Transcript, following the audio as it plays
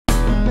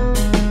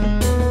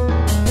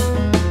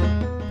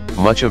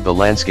Much of the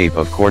landscape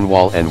of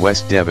Cornwall and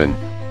West Devon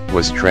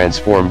was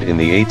transformed in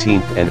the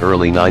 18th and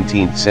early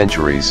 19th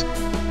centuries,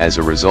 as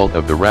a result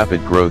of the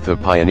rapid growth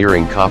of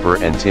pioneering copper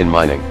and tin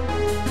mining.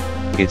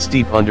 Its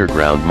deep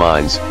underground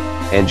mines,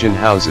 engine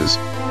houses,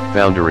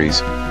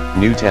 foundries,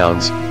 new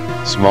towns,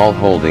 small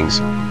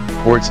holdings,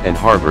 ports and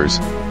harbors,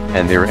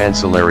 and their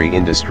ancillary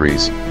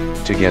industries,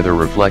 together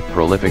reflect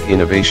prolific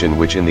innovation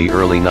which in the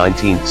early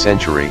 19th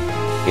century,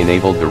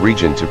 enabled the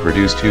region to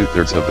produce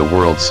 2/3 of the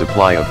world's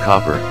supply of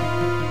copper.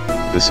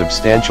 The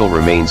substantial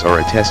remains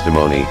are a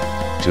testimony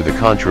to the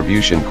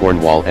contribution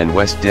Cornwall and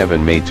West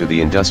Devon made to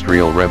the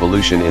Industrial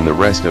Revolution in the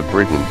rest of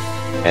Britain,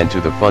 and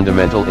to the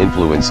fundamental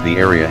influence the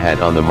area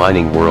had on the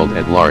mining world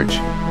at large.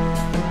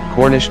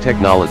 Cornish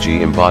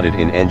technology embodied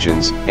in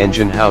engines,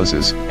 engine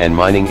houses, and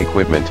mining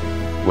equipment,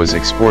 was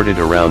exported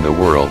around the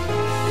world.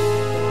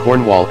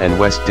 Cornwall and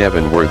West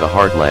Devon were the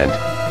heartland,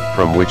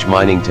 from which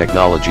mining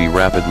technology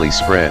rapidly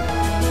spread.